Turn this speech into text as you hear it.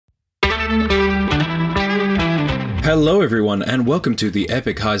Hello everyone, and welcome to the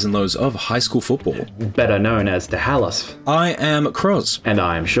epic highs and lows of high school football. Better known as TEHALOHSF. I am Croz. And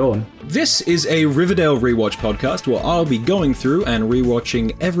I am Sean. This is a Riverdale rewatch podcast where I'll be going through and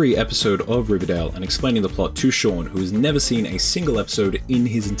rewatching every episode of Riverdale and explaining the plot to Sean, who has never seen a single episode in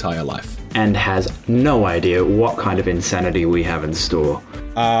his entire life. And has no idea what kind of insanity we have in store.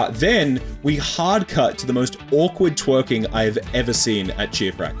 Then we hard cut to the most awkward twerking I've ever seen at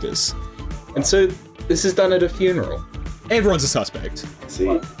cheer practice. And so this is done at a funeral. Everyone's a suspect. See,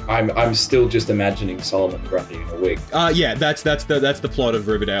 I'm still just imagining Solomon Grundy in a wig. Yeah, that's the plot of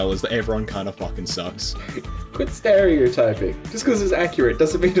Riverdale, is that everyone kind of fucking sucks. Quit stereotyping. Just because it's accurate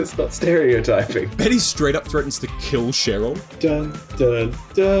doesn't mean it's not stereotyping. Betty straight up threatens to kill Cheryl. Dun, dun,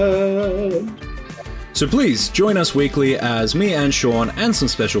 dun. So please join us weekly as me and Sean and some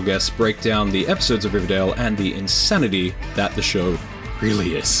special guests break down the episodes of Riverdale and the insanity that the show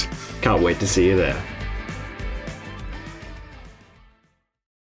really is. Can't wait to see you there.